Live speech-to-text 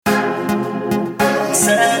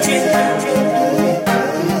searching.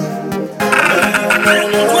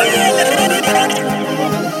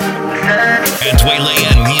 Andwelé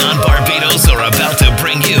and Neon Barbados are about to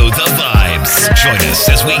bring you the vibes. Join us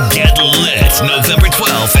as we get lit November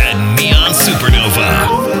 12th at Neon SuperNova.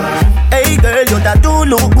 Hey girl, you that do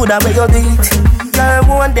look good at where you beat. Girl,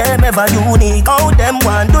 want them ever unique. How them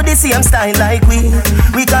want do the same style like we.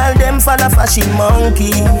 We call them follow fashion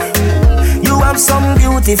monkey. You have some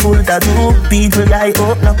beautiful tattoo. People like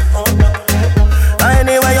open up.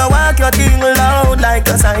 Anyway you walk your thing loud like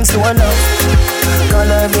a sign to a love.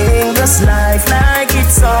 Coloring this life like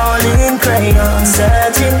it's all in crayon.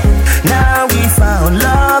 Searching, now we found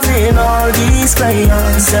love in all these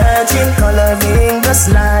crayons. Searching, coloring this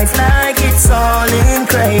life like it's all in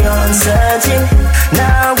crayon. Searching,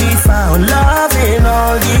 now we found love in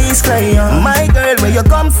all these crayons. My girl, where you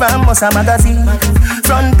come from, must a magazine.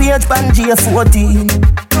 Front page, Pangea 14.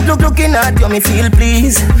 Looking at you, me feel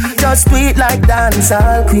please. Just tweet like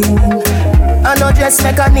dancehall queen. I know just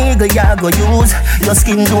like a nigga ya go use. Your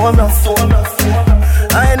skin too rough.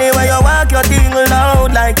 Anyway you walk your thing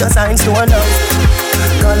loud like a signs to a love.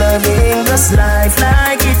 Coloring this life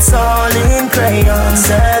like it's all in crayon.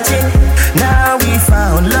 Searching, now we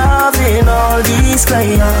found love in all these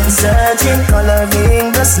crayons. Searching,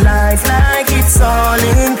 coloring this life like it's all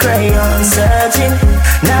in crayon. Searching,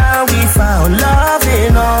 now we found love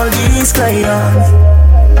in all these crayons.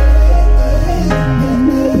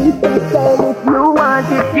 If you want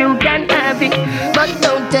it, you can have it, but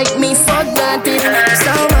don't take me for granted.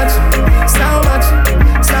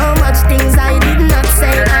 So much things I did not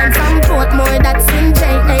say. I'm from Portmore, that's in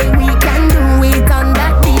J.A. We can do it on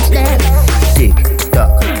that beach there. Tick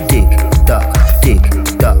tock, tick tock, tick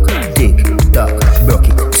tock, tick tock. Broke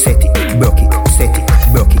it, set it, broke it, set it,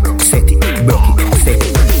 broke it, set it, broke it, set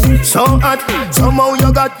it. So hot, somehow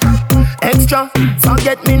you got extra,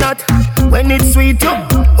 forget me not. When it's sweet, you,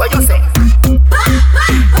 what you say?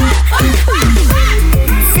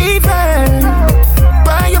 Fever,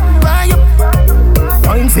 buy up.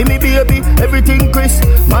 Wine for me baby, everything crisp.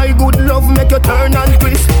 My good love make you turn and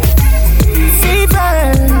twist.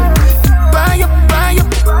 Fever, buy up.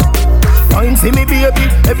 Wine for me baby,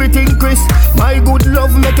 everything crisp. My good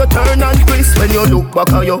love make you turn and twist. When you look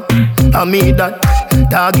back at you, I mean that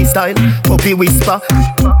doggy style, puppy whisper.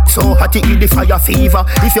 So hot it the fire fever.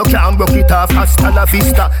 If you can't broke it off, hasta la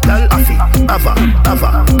vista. Girl affy, ava,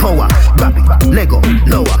 power, grab it, Lego,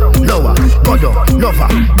 lower, godo, lover,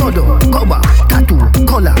 godo, cover, tattoo,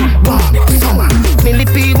 color, warm, summer.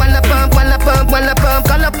 Millipede, wanna pump, color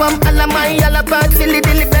pump, alla my, alla bad, silly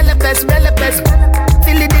dilly, bella best,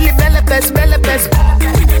 silly dilly, bella best.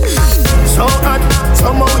 So hot,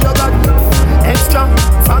 somehow you got extra,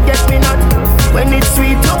 forget me not. When it's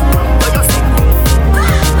sweet, what you say?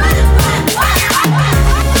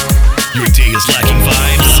 Your day is lacking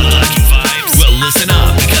vibes. Well, listen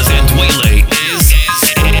up because Andwelé is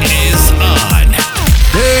on.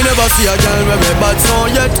 They never see a girl with a bad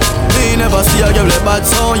song yet. They never see a girl with a bad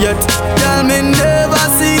song yet. Girl, me never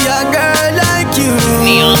see a girl like you.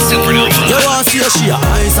 Neon SuperNova. You want to see a she a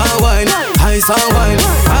ice and wine.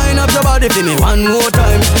 Wind up your body for me one more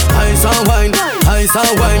time. Ice and wine, girl.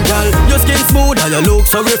 Your skin smooth and your look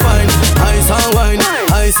so refined. Ice and wine.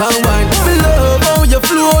 Me love how you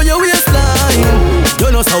flow your waistline.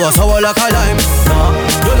 You know sour like a lime.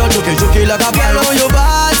 You know juky like a pine. Girl, how you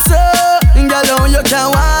bad so. Girl, how you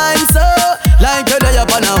can wine so. Like you're there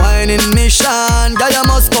upon a whining mission. Girl, you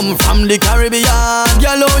must come from the Caribbean.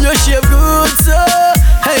 Girl, how you shape good so.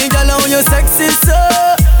 Hey, girl, how you sexy so.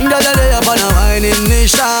 Girl, you're there upon a whining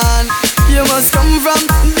mission. You must come from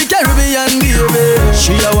the Caribbean, baby.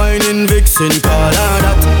 She a whining vixen, call her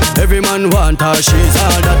that. Every man want her, she's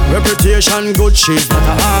all that. Reputation good, she's not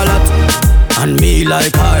a harlot. And me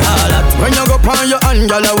like her harlot. When you go on your hand,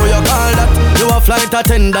 girl, what you call that? You a flight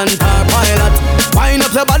attendant or pilot. Wind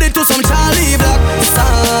up your body to some Charlie Black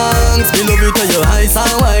songs. Me love you to your ice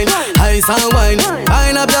and wine.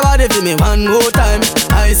 Wind up your body for me one more time.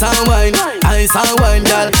 Ice and wine,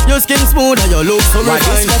 girl. Your skin smooth and your look so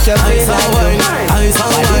refined. Ice and wine. Love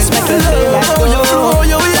you flow,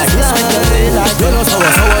 your waistline. You know sour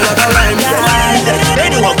like a lime.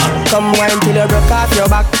 Come wine till you broke off your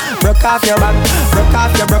back. Broke off your back. If you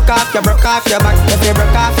broke off your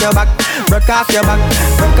back. Broke off your back.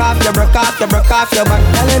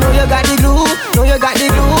 Girl, you know you got the glue.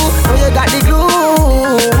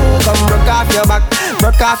 Come broke off your back.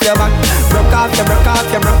 Broke off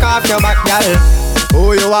your back, girl.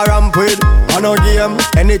 Who you are ramp with? On no game.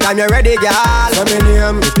 Anytime you're ready, girl. So me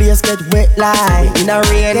name. The place get wet like in a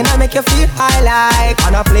rain. Then I make you feel high like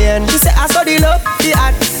on a plane. She say I saw the love, the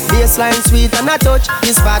hot, the Baseline sweet and a touch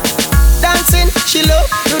is fat. Dancing, she love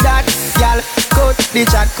do that. Y'all, cut the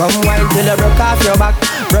chat. Come wine till you broke off your back.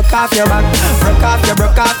 Broke off your back. Broke off your,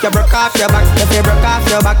 broke off your, broke off your back. If you broke off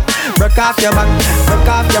your back, broke off your back. Broke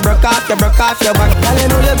off your, broke off your, broke off your back. Girl, you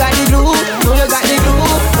know you got the glue. Know you got the glue.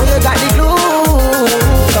 Know you got the glue.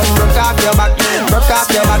 Come broke off your back. Broke off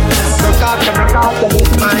your back. Broke off your, broke off your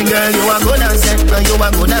back. My girl, you are good as it. You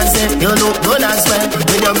are good as it. You look good as well.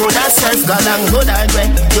 When you're good as self, God and good as well.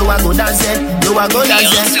 You are good as it. You are good as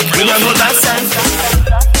it. When you're good as self.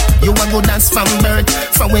 You are good as from birth.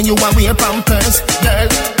 From when you are wear pampers. Girl,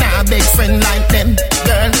 nah big friend like them.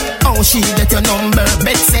 Girl, how she get your number?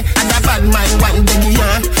 Bet say, and a bad mind one day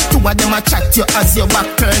yarn. Two of them a chat you as your back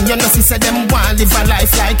turn. You know she say them want live a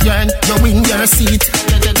life like yourn. You win your seat.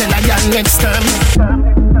 Tell a girl next term.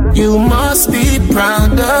 You must be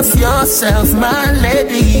proud of yourself, my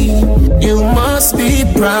lady. You must be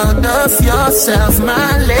proud of yourself,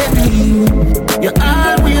 my lady. You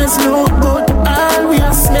always look good,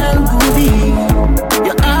 always smell goody.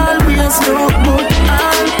 You always look good,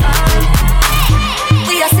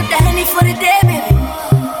 We are sip the honey for the day, baby.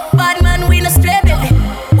 Bad man, we let's play, baby.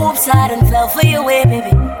 Oops, I done fell for your way,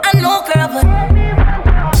 baby. I know, girl, but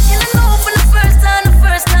you know for the first time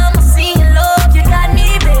I see you love, you got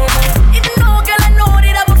me, baby. Even though, girl, I know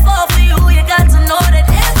that I would fall for you, you got to know that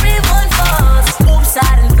everyone falls. Oops,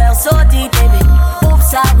 I done fell so deep, baby.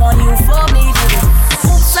 Oops, I want you for me, baby.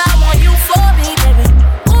 Oops, I want you for me, baby.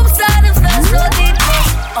 Oops, I done fell so deep,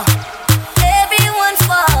 baby. Everyone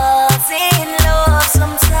falls in love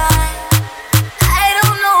sometimes. I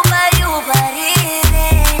don't know about you, but it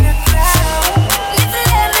ain't a crime. If you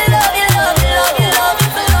let me love you, love you, love you, love you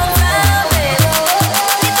for a long time, baby.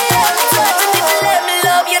 If you let me touch it, if you let me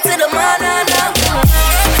love you till the morning,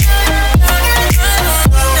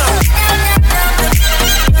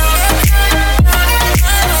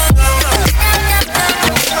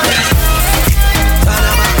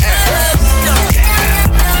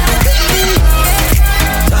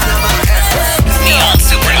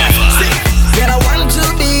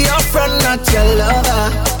 not your lover,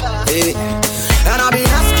 hey. And I've been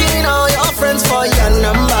asking all your friends for your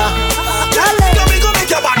number. Come we go make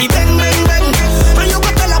your body bang, bang, bang. And you go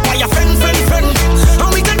tell up all your friend. And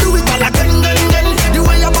we can do it all again. The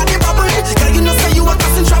way your body bubble, girl, you know say you are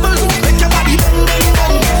causing trouble. Make your body bang, bang,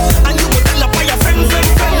 bang. And you go tell up all your friend. And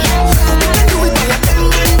we can do it all again.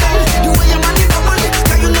 The way your body bubble,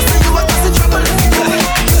 girl, you know say you are causing trouble.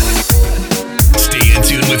 Stay in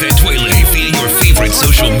tune with Andwele via your favorite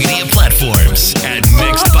social media platforms at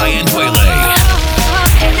Mixed by Andwele.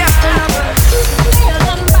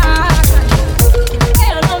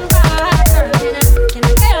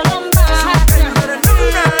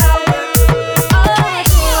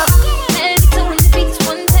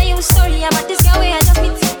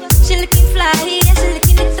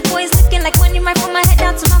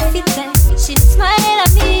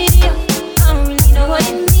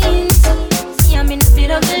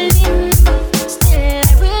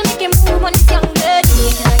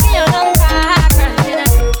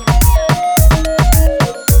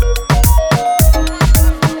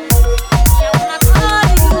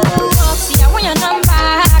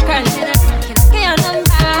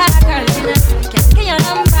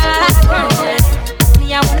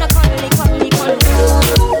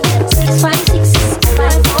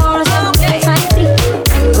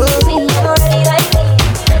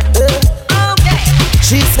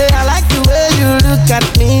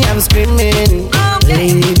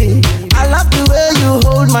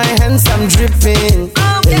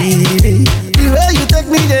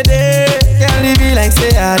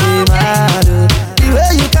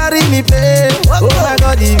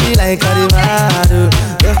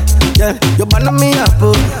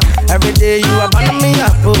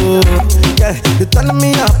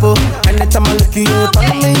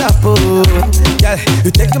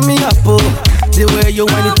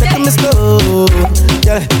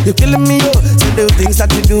 You're killing me, oh. So the things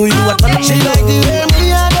that you do, you are telling me. She like the way me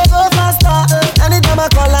and they go faster. Anytime I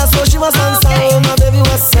call her, so she was answer. Oh my baby,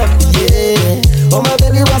 what's up, yeah. Oh my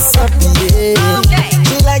baby, what's up, yeah.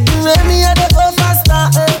 She like the way me and they go faster.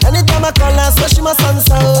 Anytime I call her, so she must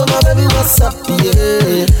answer. Oh my baby, what's up,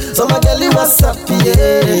 yeah. So my girlie, what's up,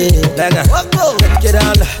 yeah. Like break it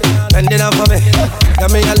down, bend it down for me. Tell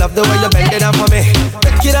me I love the way you bend it down for me.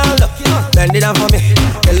 Break it down, bend it down for me.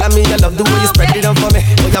 Tell me I love the way you spread it down for me.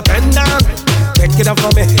 Oh, you bend down, break it down for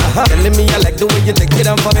me. Telling me I like the way you take it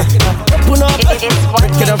down for me. Open up,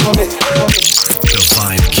 break it down for me. The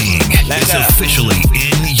Vibe King is officially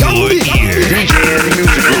in your ear.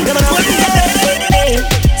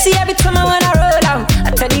 See every time I wanna roll out, I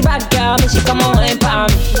tell the bad girl, me she come on and palm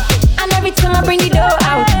me.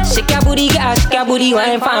 body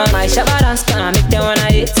wine for my shabba dance can make them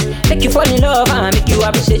wanna hit. Make you fall in love and make you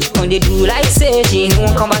appreciate. You when they do like say she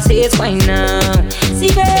won't conversate fine now.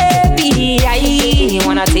 See baby, I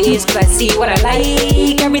wanna taste 'cause I see what I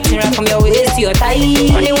like. Everything right from your waist to your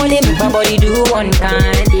thigh. Only one day make my body do one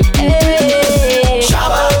kind. Hey.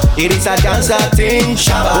 Shabba, it is a dancer thing.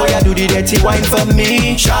 Shabba, boy, I do the dirty wine for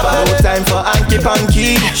me. Shabba, no time for hanky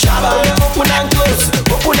panky. Shabba, open and close,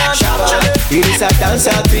 open and shabba. It is a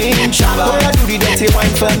dancer thing. Shabba, boy, I do the dirty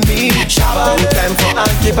wine for me. Shabba, no time for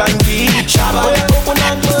hanky panky. Shabba, open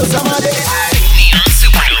and close, somebody. Neon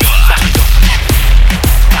Supernova.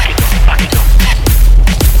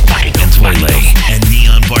 Andwelé and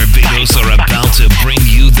Neon Barbados are about to bring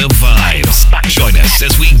you the vibes. Join us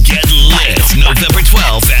as we get lit November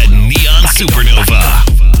 12th at Neon Supernova.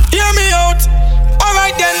 Hear me out.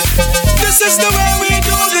 Alright then. This is the way we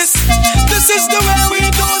do this. This is the way we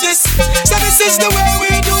do this. So this is the way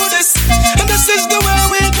we do this. And this is the way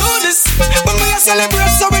we do this. When we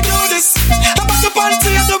celebrate, so we do this. About the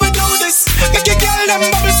party, so we do this. Make you girl them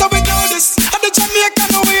bubble, so we do this. At the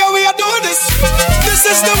Jamaican, we are do this. This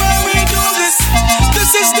is the way we do this.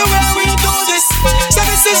 This is the way we do this. So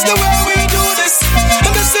this is the way we do this.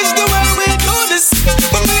 And this is the way we do this.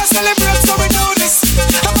 When we celebrate, so we do this.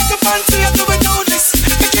 About the party, so we do this.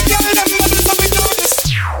 Make you girl them bubble, so we do this.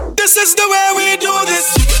 This is the way we do this.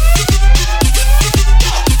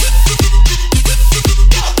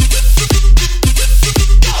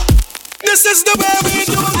 This is the way we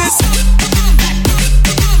do this.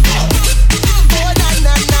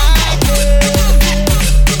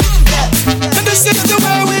 And this is the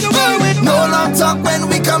way we do it. No long talk when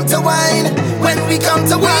we come to wine. When we come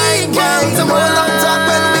to wine, girl. No long talk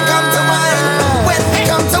when we come to wine. When we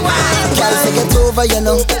come to wine, girl, take it over, you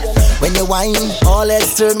know. When you whine, all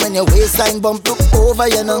heads turn when your waistline bump look over,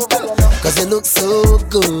 you know. 'Cause you look so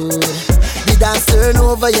good. The dance turn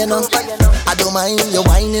over, you know. I don't mind you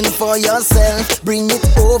whining for yourself. Bring it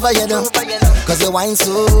over, you know. 'Cause you whine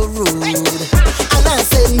so rude. And I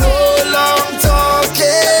say no long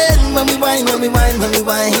talking. When we whine, when we whine, when we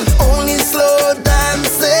whine. Only slow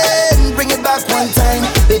dancing. Bring it back one time.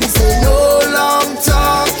 Baby say no long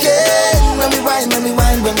talking. When we whine, when we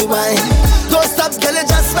whine, when we whine. Don't stop, girl, you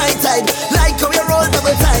just right side. Like how you roll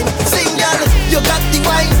double time. Sing, girl, you got the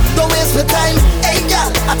wine. Don't waste the time. Hey,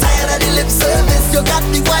 girl, I'm tired of the lip service. You got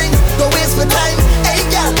the wine. Don't waste the time. Hey,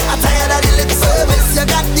 girl, I'm tired of the lip service. You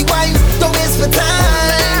got the wine. Don't waste the time.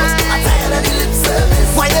 I'm tired of the lip service.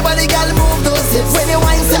 Why nobody, girl, move those hips? When you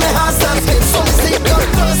wine, see my heart start spin. So me say, come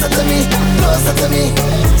closer to me, closer to me.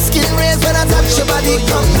 Skin raise when I touch your body.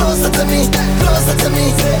 Come closer to me, closer to me.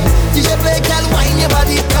 DJ play, girl, wine your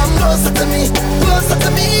body. Come closer to me, closer to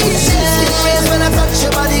me. Skin raise when I touch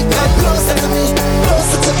your body. Come closer to me,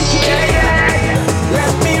 closer to me.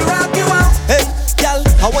 Let me rock you out. Hey, girl,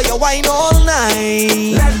 how are you wine all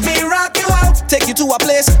night? Let me rock you out. Take you to a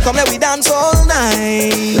place, come let we dance all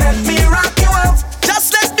night. Let me rock you out.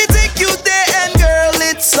 Just let me take you there, and girl,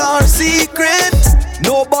 it's our secret.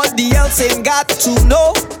 Nobody else ain't got to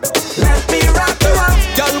know. Let me rock you out.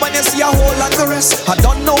 Girl, when you see a whole lot of rest, I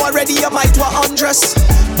don't know already, you might want undress.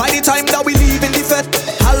 By the time that we leave in the fete,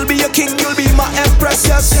 I'll be your king, you'll be my empress,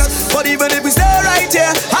 yes. But even if we stay right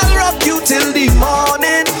here, I'll rock you till the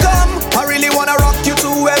morning come. I really wanna rock you to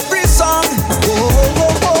every song.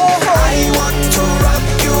 I want to rock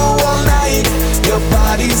you all night. Your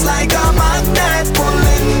body's like a magnet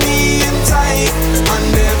pulling me in tight.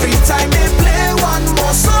 And every time they play one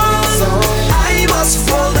more song, I must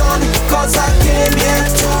hold on, 'cause I came here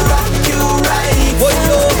to rock you right. Oh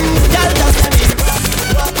yo, y'all just let me rock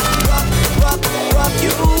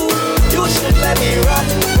you. You should let me rock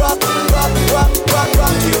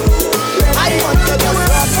you. I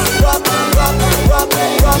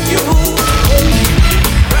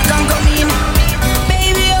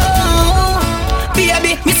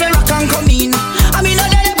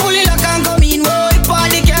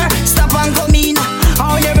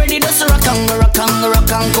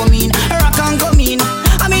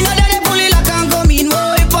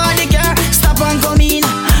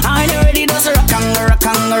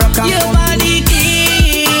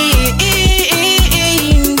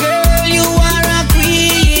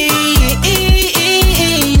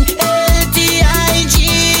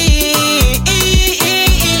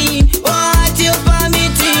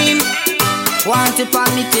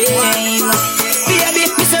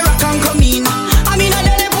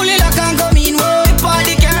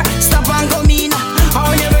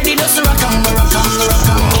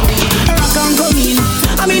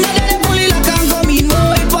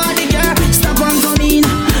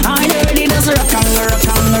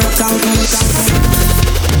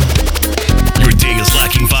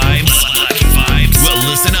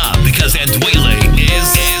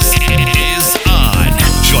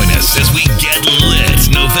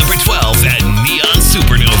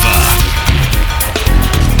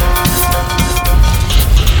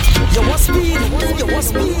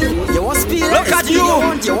Look at you.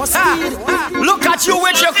 Look at you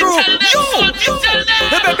with your crew. You.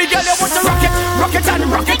 The baby girl, you want to rock it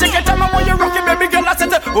and rock it. Take your time, I want you rock it, baby girl. I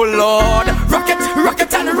said, oh Lord, rock it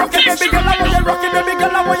and rock it, baby girl. I want you rock it, baby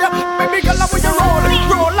girl. I want you, baby girl. I want you roll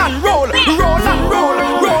and roll, roll and roll,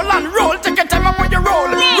 roll and roll. Take your time, I want you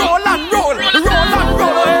roll and roll, roll and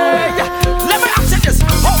roll. Hey, let me ask you this: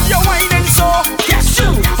 how you whining so? Yes,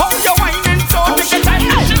 you. How you whining so? Take your time.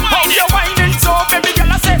 How you whining so, baby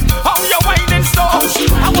girl? I say, how you whining so?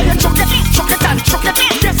 I want you chuck it and chuck it.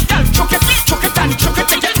 Yes, girl, chuck it and chuck it.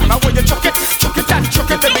 Take your time. I want you chuck it and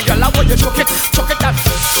chuck it, baby girl. I want you chuck it and.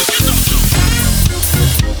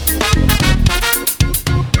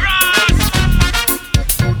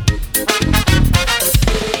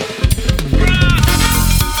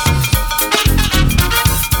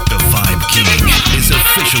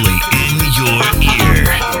 Officially in your ear.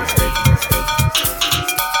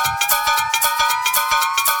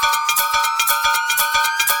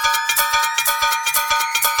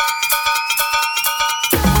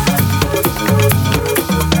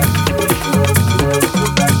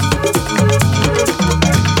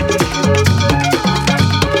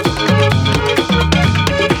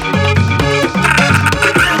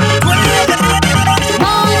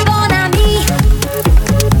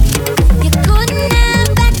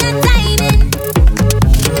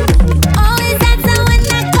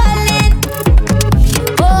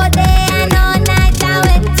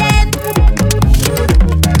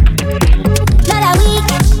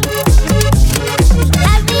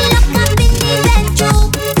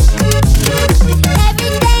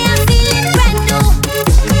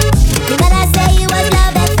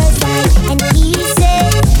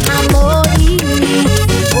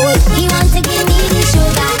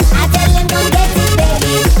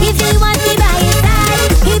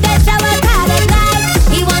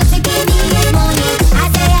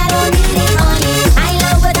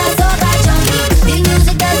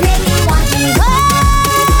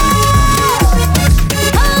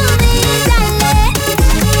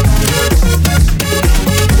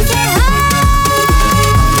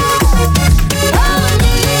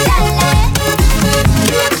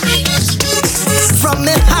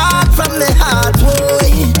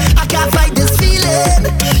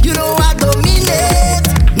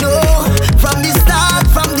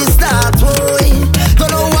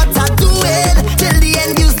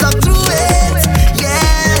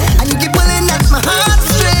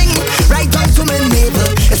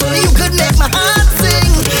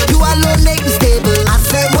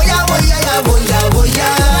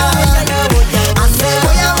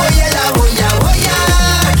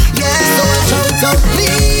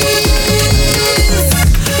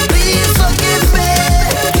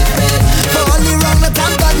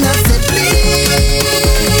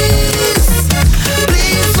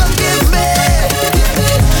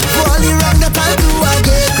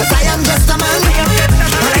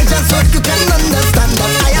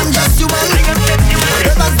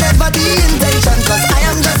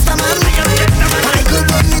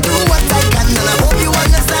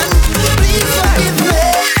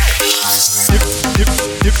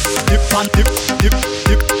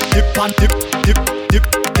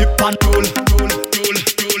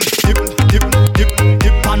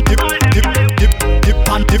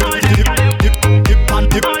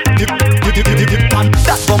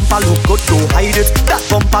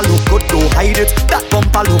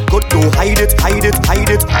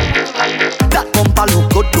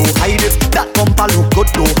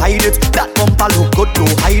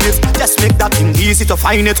 To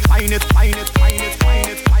find it.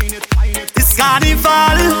 This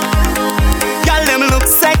carnival, y'all them look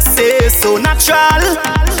sexy, so natural.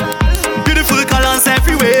 Beautiful colors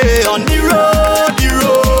everywhere on the road.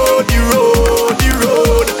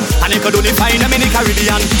 And you could only find them in the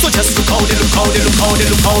Caribbean. So just look how they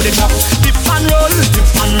chop. Dip and roll, chip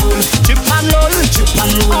and roll.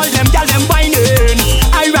 All them y'all them whining,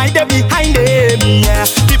 I ride them behind them. Yeah,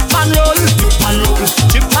 dip and roll, chip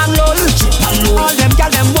and roll. All them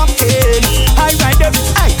gal them walking, I ride them.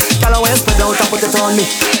 Hey, gal I spread out and put it on me.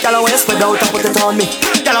 Gal I spread out and put it on me.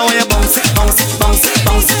 Gal I bounce it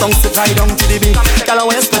right down to the beat. Gal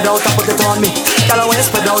I spread out and put it on me. Gal I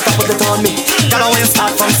spread out and put it on me. Gal I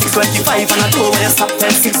start from 6:25 and I go where stop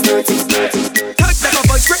till 6:30. Touch like a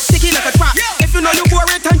voice, grip sticky like a trap. If you know you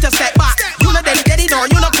boring, time to step back. You know that it or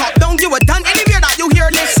you know cop. Don't give a done anywhere that you hear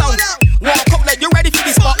this sound. Walk up like you ready for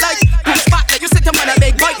the spotlight. Push back like you sit on a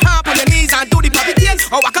big bike. Hop on your knees and do the bobby dance.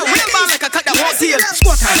 Or walk a real man like a cut that won't seal.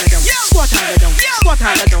 Squat harder down, squat harder down, squat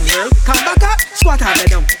harder down, girl. Come back up, squat harder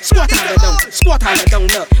down, squat harder down, squat harder down,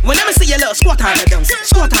 girl. Whenever see you look, squat harder down,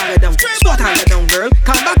 squat harder down, squat harder down, girl.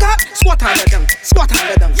 squat on the down, squat on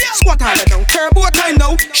the down, squat on the down. Turbo time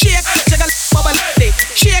now. Shake, jiggle, bubble on a day.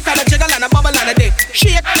 Shake and a jiggle and a bubble on a day.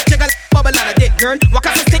 Shake, jiggle, bubble on a day. Girl, walk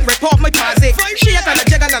off the stick, rip off my paws. Shake and a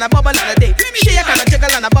jiggle and a bubble on a day. Shake and a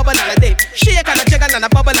jiggle and a bubble on a day. Shake and a jiggle and a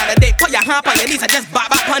bubble on a day. Put your hand on your knees and just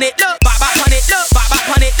bop back on it. Bop back on it. Bop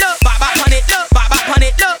back on it. Bop back on it. Bop back on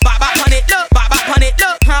it. Bop back on it. Bop back on it.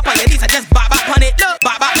 Hand on your knees and just bop back on it.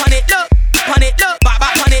 Bop back on it. On it. Bop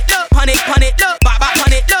back on it. On it. On it. Bop back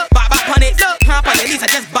on it. Bop back on it. Hand on your knees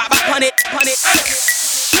and just bop back on it. On it.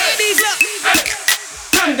 Ladies up.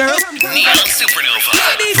 Come girl. Neon Supernova.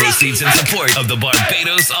 Proceeds in support of the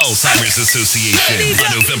Barbados Alzheimer's Association.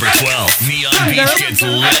 On November 12th, Neon Beach gets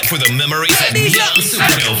lit for the memories at Neon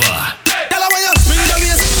Supernova. Tell her when you spring the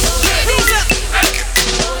waist.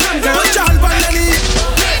 Come girl. Put your hand on your knee.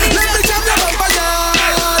 Let me jam your bumper,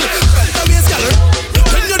 girl. Spring the waist, girl.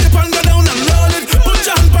 When you dip and go down and roll it. Put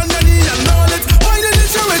your hand on your knee and roll it. Why you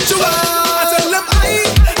need your ritual? I tell them I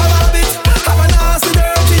have a habit. Have a nasty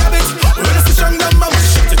dirty habit. When I see strong down, mama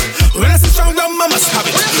shut it. When I see strong down, mama have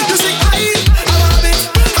it. You see I have a habit.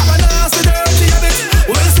 Have a nasty dirty habit.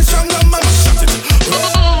 When I see strong down, mama shut it.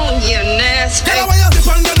 Oh, you nasty. Tell her why you dip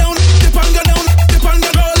and go down, dip and go down, dip and go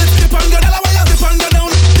roll it, dip and go. Tell her why you dip and go down,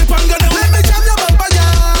 dip and go down. Let me jam your bumper,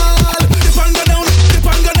 girl. Dip and go down, dip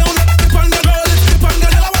and go down, dip and go roll it, dip and go.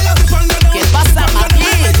 Tell her why you dip and go down. ¿Qué pasa, papi?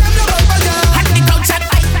 Let me jam your bumper, girl. Hack the couch and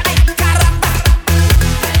ay, caramba.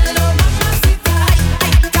 Hello, mamacita,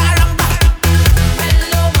 ay, caramba.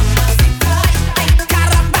 Hello, mamacita, ay,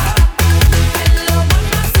 caramba. Hello,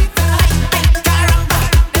 mamacita, ay, caramba.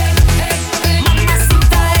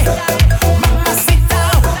 Mamacita,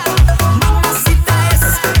 mamacita es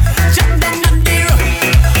jumping on the road.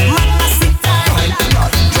 Mamacita, mamacita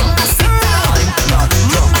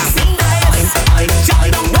es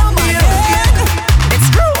jumping on the road. It's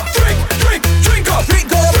true. Drink up,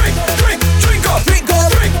 drink up, drink up, drink up,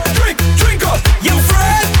 drink up. You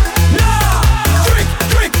friend? Nah. Drink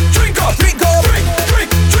up, drink up, drink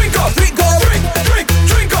up,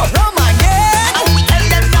 drink up. Oh my God, and we tell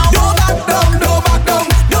them now. No back down, no back down,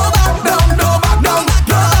 no back down, no back down,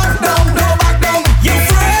 no back down, no back down. You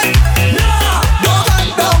friend? Nah. No back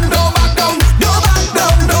down, no back down, no back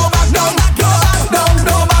down, no back down, no back down,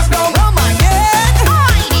 no back down. Oh my God,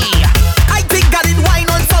 I think I did wine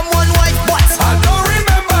on someone's wife, but I don't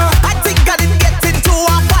remember. I think I did get into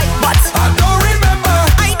a fight, but I don't remember.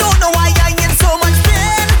 I don't know why I in so much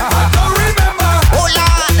pain. I don't remember. Oh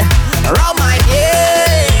Lord, oh my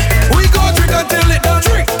God. We go drink until it done.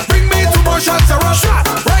 Drink. Bring me 2 more shots of rum. Shot.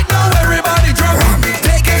 Right now everybody drunk.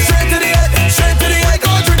 Take it straight to the head, straight to the head.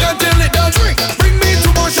 Go drink until it done. Drink. Bring me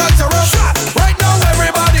 2 more shots of rum. Shot. Right now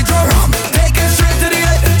everybody drunk. Take it straight to the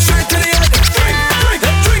head, straight to the head. Drink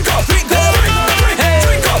up, drink up, drink up,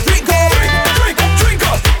 drink up, drink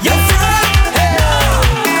up. You friend?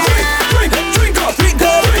 Drink up, drink up, drink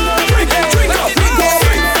up,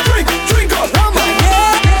 drink up. Oh my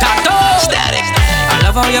God. Static. I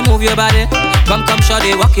love how you move your body. Come,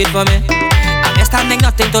 shawty, walk it for me. I'm just standing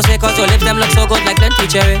nothing to say, cause your lips them look so good like plenty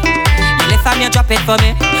cherry. You lift and you drop it for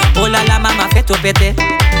me. Oh la la, mama, fit to pity.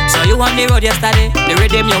 So you on the road yesterday. The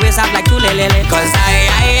rhythm your waist up like two lele. Cause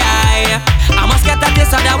I must get a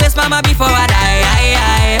taste of that waist, mama, before I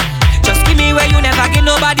die. Just give me where you never give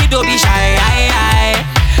nobody, don't be shy.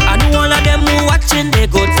 I know all of them who watching, they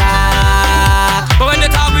go talk. But when they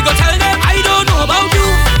talk, we go tell them, I don't know about you.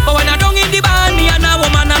 But when I don't in the band, me and a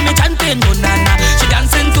woman and me chanting, no nana. She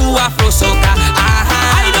dancing to Afro soca.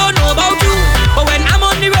 I don't know about you. But when I'm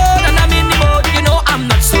on the road and I'm in the boat, you know I'm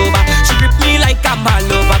not sober. She grip me like I'm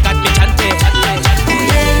all over, got me chanting.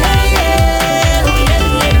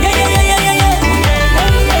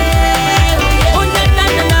 Oh na na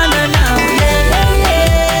na na na.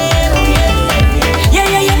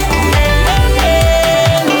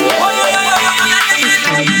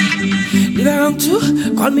 Live around too.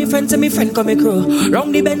 Call me friend, say me friend come me crew.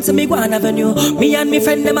 Round the bend, say me go on avenue. Me and me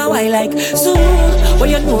friend them a why like so. What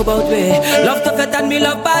you know about me? Love tougher than me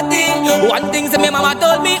love party. One thing say me mama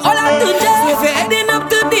told me, all I do just if you're heading up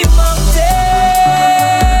to the mountains,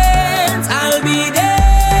 I'll be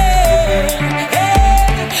there.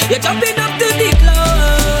 Hey, you're jumping up to the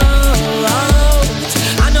clouds,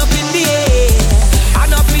 and up in the air,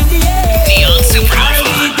 and up in the air. Neon Supernova. I'll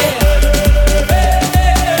be there.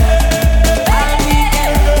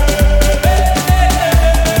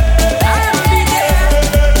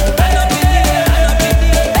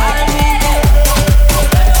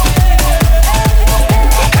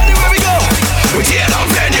 Anywhere we go, we tear down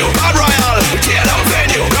venue. Bad Royal, we tear down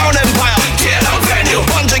venue. Round Empire, tear down venue.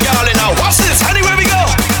 Bunch of girl in our what's this? Anywhere we go,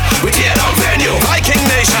 we tear down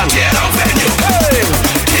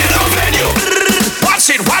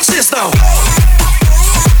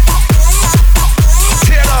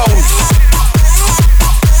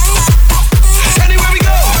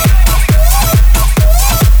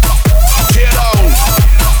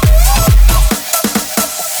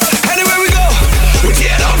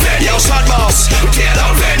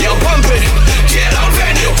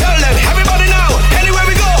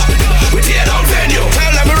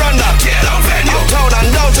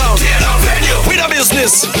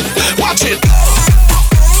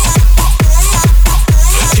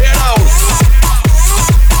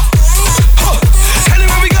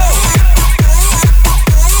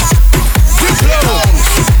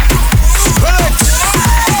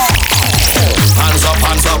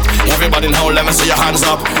hands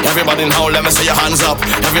up. Everybody now, let me see your hands up.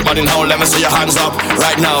 Everybody now, let me see your hands up.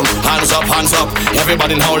 Right now, hands up, hands up.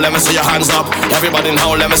 Everybody now, let me see your hands up. Everybody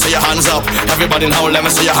now, let me see your hands up. Everybody now, let me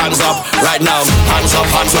see your hands up. Right now, hands up,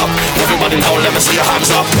 hands up. Everybody now, let me see your hands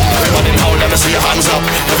up. Everybody now, let me see your hands up.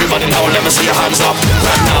 Everybody now, let me see your hands up.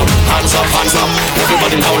 Right now, hands up, hands up.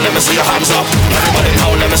 Everybody now, let me see your hands up. Everybody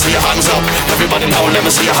now, let me see your hands up. Everybody now, let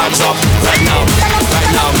me see your hands up. Right now,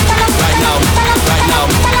 right now, right now, right now,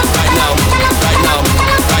 right now, right now,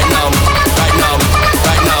 right now, right now, right now,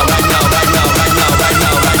 right now, right now, right now, right now, right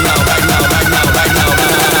now, right now, right now, right now,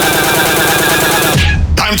 right now.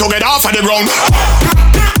 Time to get off of the ground.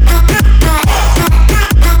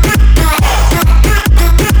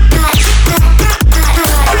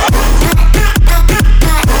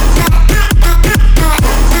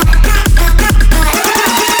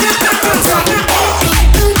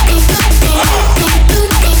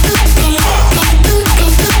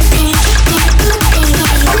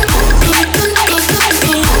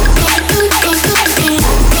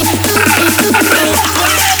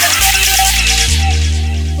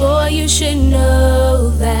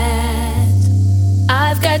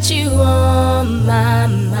 You on my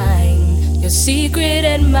mind, your secret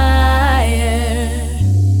admirer.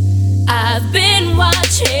 I've been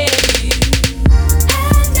watching you.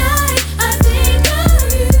 At night I think of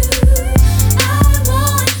you. I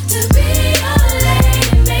want to be your lady,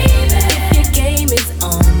 baby. If your game is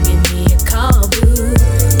on, give me a call, boo.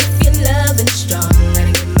 If you're loving strong, let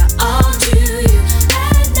me give my all to you.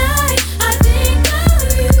 At night I think of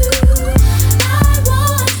you. I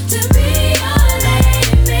want to be your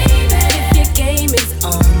lady, baby. If your game is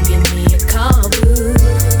on, give me a call, boo.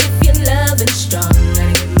 If you're loving strong, let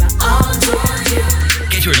me give my all to you.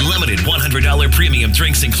 Get your limited $100 premium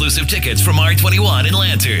drinks inclusive tickets from R21 and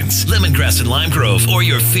Lanterns, Lemongrass and Lime Grove, or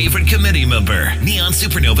your favorite committee member. Neon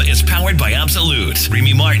Supernova is powered by Absolute,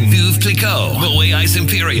 Remy Martin, Veuve Clicquot, Moët Ice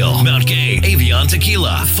Imperial, Mount Gay, Avion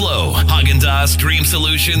Tequila, Flow, Häagen-Dazs, Dream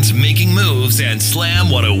Solutions, Making Moves, and Slam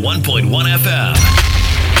 101.1 FM.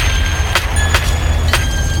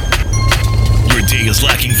 Your day is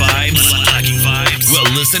lacking vibes? Lacking vibes? Well,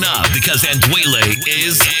 listen up, because Andwele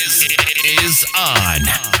is on.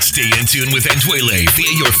 Stay in tune with Andwele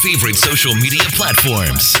via your favorite social media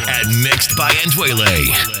platforms at Mixed by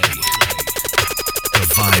Andwele. The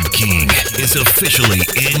Vibe King is officially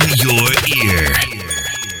in your ear.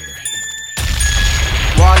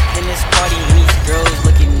 Walked in this party and these girls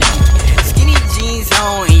looking at me. Skinny jeans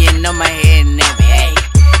on and you know my head nappy.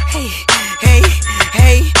 Hey, hey, hey,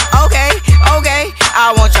 hey, okay, okay.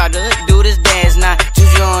 I want y'all to do this dance now.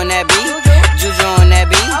 Juju on that beat, juju on that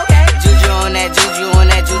beat, juju on that, juju on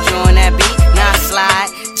that, juju on that beat. Now slide,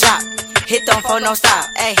 chop, hit them for no stop,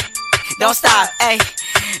 ayy. Don't stop, ayy.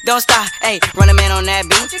 Don't stop, ayy. Run a man on that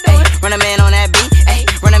beat, ayy. Run a man on that beat, ayy.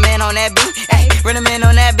 Run a man on that beat, ayy. Run a man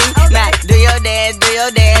on that beat. Now do your dance, do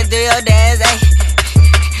your dance, do your dance, ayy.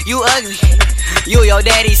 You ugly, you your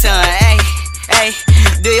daddy's son, ayy. Ayy,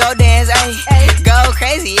 do your dance, ayy. Go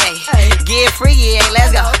crazy, ayy. Get freaky, ayy.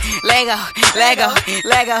 Let's go, let go, let go,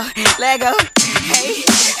 let go, let go. Hey,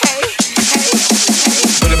 hey, hey.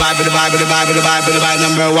 With the vibe, with the vibe, with the vibe, with the vibe, with the vibe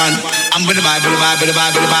number one. I'm with the vibe, with the vibe, with the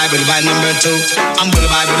vibe, with the vibe, with the vibe number two. I'm with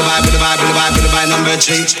the vibe, with the vibe, with the vibe, with the vibe, with the vibe number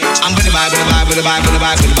three. I'm with the vibe, with the vibe, with the vibe, with the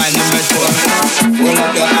vibe, with the vibe number four. Hold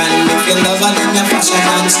up your hand if you love her, then you fashion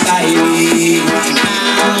and styling.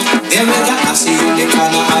 They make a see in the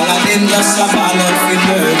corner, all of them just a ball up with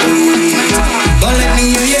birdie. But let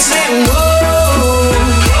me hear you say whoa.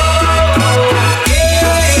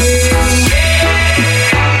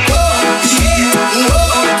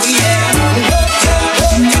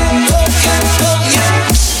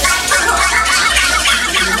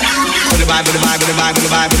 With the vibe, with the vibe, with the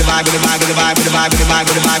vibe, with the vibe, with the vibe, with the vibe, with the vibe, with the vibe,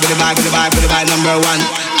 with the vibe, with the vibe, with the vibe, with the vibe number one.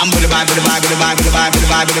 I'm with the vibe, with the vibe, with the vibe, with the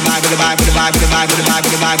vibe, with the vibe, with the vibe, with the vibe, with the vibe, with the vibe,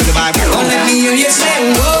 with the vibe, with the vibe, with the vibe. Don't let me hear you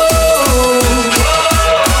say whoa.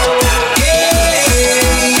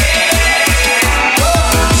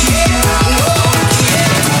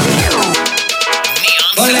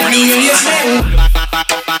 Don't let me hear you say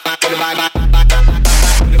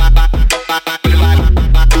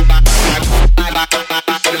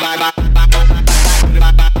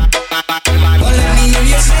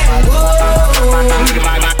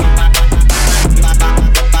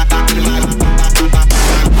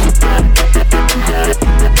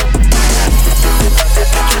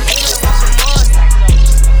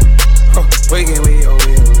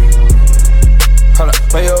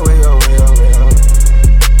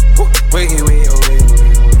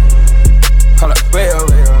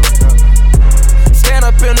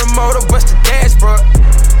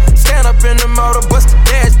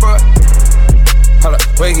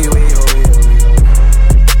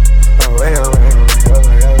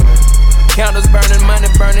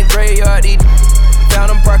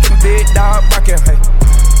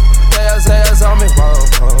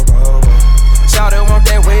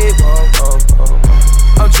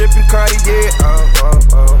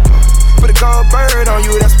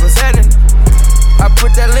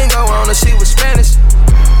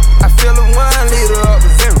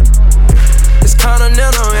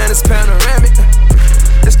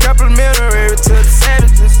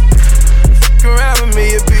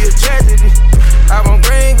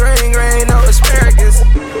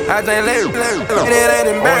I think let it ain't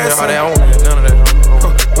embarrassing. None of that.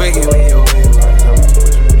 Wiggy.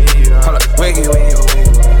 Hold up, wiggy.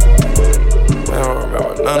 I don't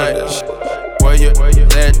remember none of this shit. Where you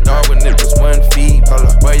that dog when it was 1 feet?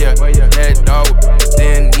 Where you that dog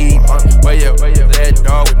didn't eat? Where you that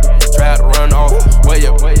dog tried to run off? Where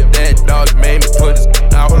you that dog made me put his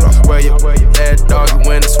out? Where you that dog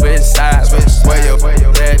went and switched sides? Where you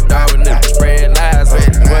that dog when it spread lies?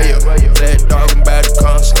 Where you that dog about to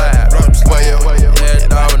come slide? Where you that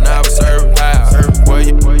dog when I was serving pies? Where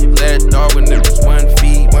you that dog when it was 1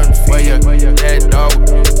 feet? Where you that dog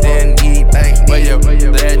didn't eat? Where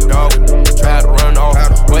you that dog tried to run off?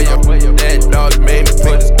 Where you that dog made me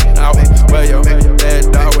put his out? Where you that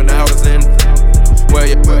dog when I was in? Where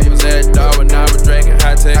you was that dog when I was drinking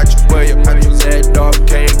high tech? Where you was that dog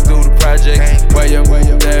came through the project? Where you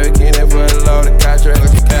that kid that for the law the contract?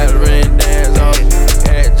 Catering dance on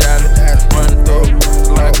head Johnny running through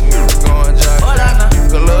like going Johnny.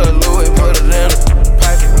 Good little Louis put it in the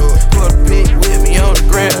pocket. Put a pig with me on the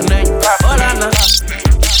ground and you pop it.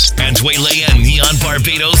 Andwelé and Neon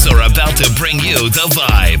Barbados are about to bring you the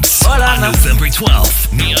vibes. On November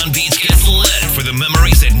 12th, Neon Beach gets lit for the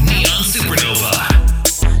memories at Neon SuperNova.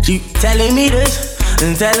 She telling me this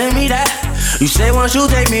and telling me that. You say once you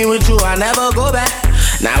take me with you, I never go back.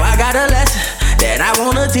 Now I got a lesson that I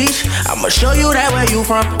wanna teach. I'ma show you that where you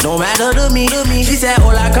from, no matter to me. She said,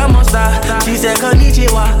 hola, como esta? She said,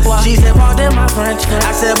 konnichiwa. She said, pardon my French.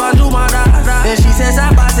 I said, bonjour, mara. Then she said,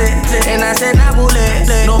 sabase. And I said, nabule.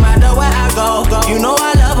 No matter where I go, you know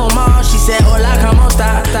I love them all. She said, hola, como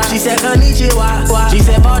esta? She said, konnichiwa. She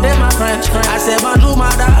said, pardon my French. I said, bonjour,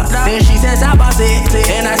 mara. Then she said, sabase.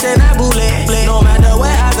 And I said, nabule. No matter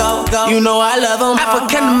where I go, you know I love them all.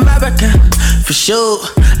 African American, for sure.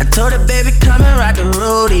 I told her, baby, come and ride the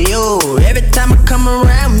rodeo. Every time I come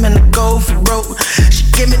around, man, I go for broke. She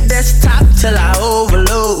give me desktop till I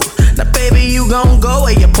overload. Now, baby, you gon' go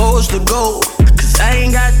where you're supposed to go. Cause I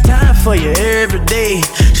ain't got time for you every day.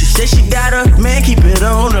 She said she got a man, keep it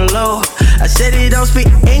on the low. I said he don't speak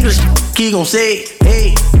English, he gon' say,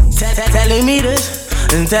 hey. Telling me this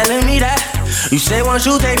and telling me that. You say once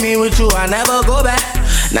you take me with you, I never go back.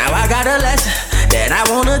 Now I got a lesson that I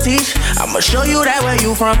wanna teach. I'ma show you that where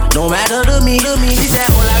you from, no matter to me. She said,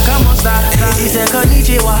 hola, como esta? She said,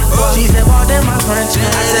 konnichiwa. She said, pardon my French.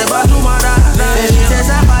 I said, bonjour, mara. Then she said,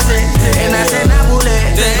 sabase. And I said, nabule.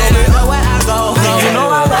 No matter where I go, you know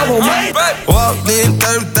I love them. Walked in,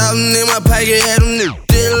 30,000 in my pocket, had them niggas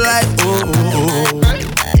still like, ooh.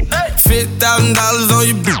 $50,000 on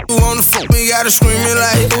your bitch, who wanna fuck me, gotta scream it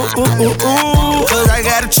like, ooh. Cause I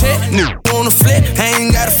got a check, nigga wanna flip, I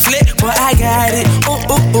ain't got a flip, but I got it, ooh.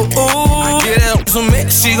 I get out some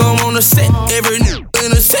mix, she gon' wanna set every nigga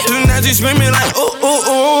in a section, now she scream it like, ooh.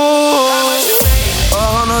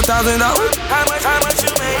 $100,000. How much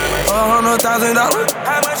you made? $100,000.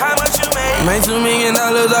 How much you made? Made $2 million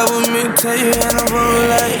off with me, tell you and I'm rolling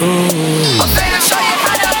like, ooh. I'm finna show you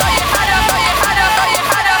how to.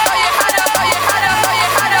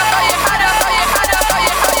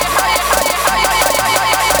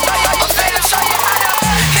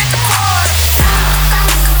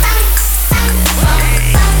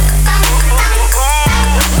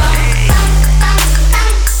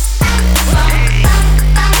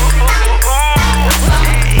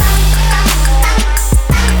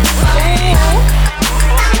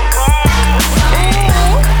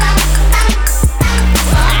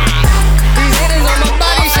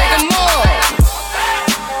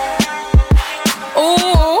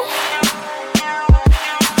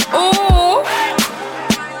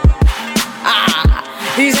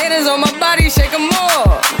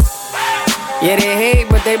 Yeah, they hate,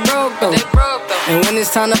 but they broke though. And when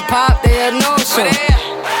it's time to pop, they had no show.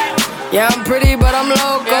 Yeah, I'm pretty, but I'm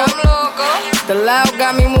loco. The loud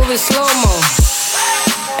got me moving slow-mo.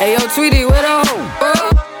 Hey, yo, Tweety, where the hoe?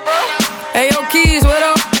 Hey, yo, Keys, where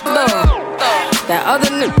the though? That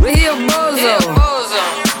other nigga, he a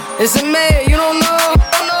bozo. It's a mayor, you don't know?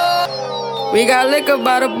 We got liquor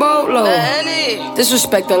by the boatload.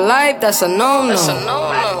 Disrespect the life, that's a no-no.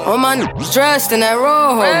 All my niggas dressed in that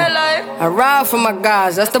rojo. I ride for my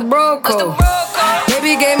guys, that's the bro code.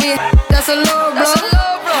 Baby gave me that's a low blow.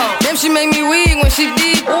 Damn, she make me weak when she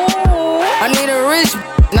deep. I need a rich,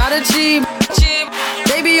 not a cheap.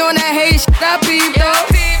 Baby on that hate shit, I peep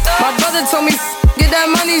though. My brother told me get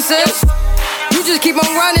that money, sis. You just keep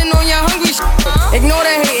on running on your hungry shit. Ignore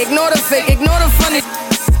the hate, ignore the fake, ignore the funny.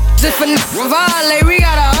 If a nigga violate, we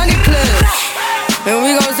got 100 clips. And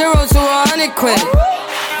we go 0 to 100 quick.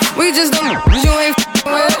 We just don't you ain't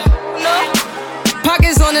with.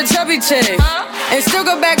 Pockets on the chubby chick. And still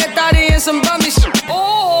go back a thotty and some bummy shit.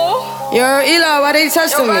 Yo, Eli, why they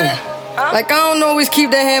testing me? Huh? Like I don't always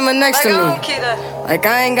keep the hammer next to me. Like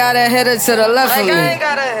I ain't got a header to the left of me.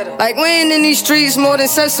 Like we ain't in these streets more than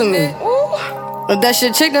sesame. But that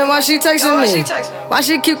shit chick, then why she texting me? Why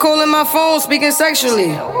she keep calling my phone, speaking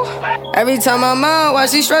sexually? Every time I'm out, why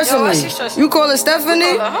she stressing me? You call her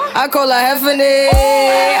Stephanie? I call her Heffany.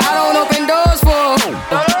 I don't open doors for her.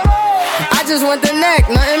 I just want the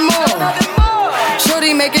neck, nothing more.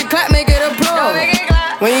 Shorty, make it clap, make it applaud.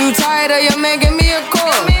 When you tired of your man, give me a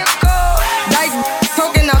call. Like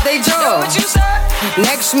poking out they jaw.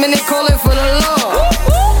 Next minute calling for the law.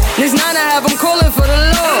 This 9 to have them calling for the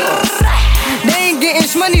law. They ain't getting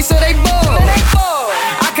money, so they bored.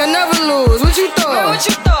 I can never lose. What you thought?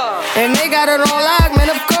 And they got it on lock,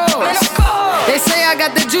 man, of course. They say I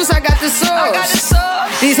got the juice, I got the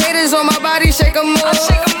sauce. These haters on my body, shake 'em off.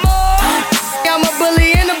 I'm a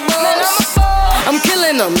bully in the boss. I'm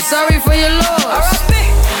killing them, sorry for your loss.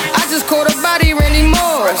 I just caught a body, Randy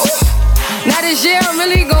Moss. Now this year I'm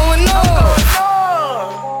really going off.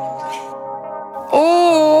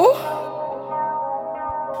 Ooh.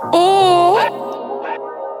 Ooh.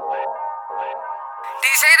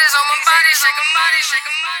 These haters on my body, shake 'em body, shake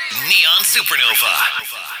 'em body. Neon SuperNova.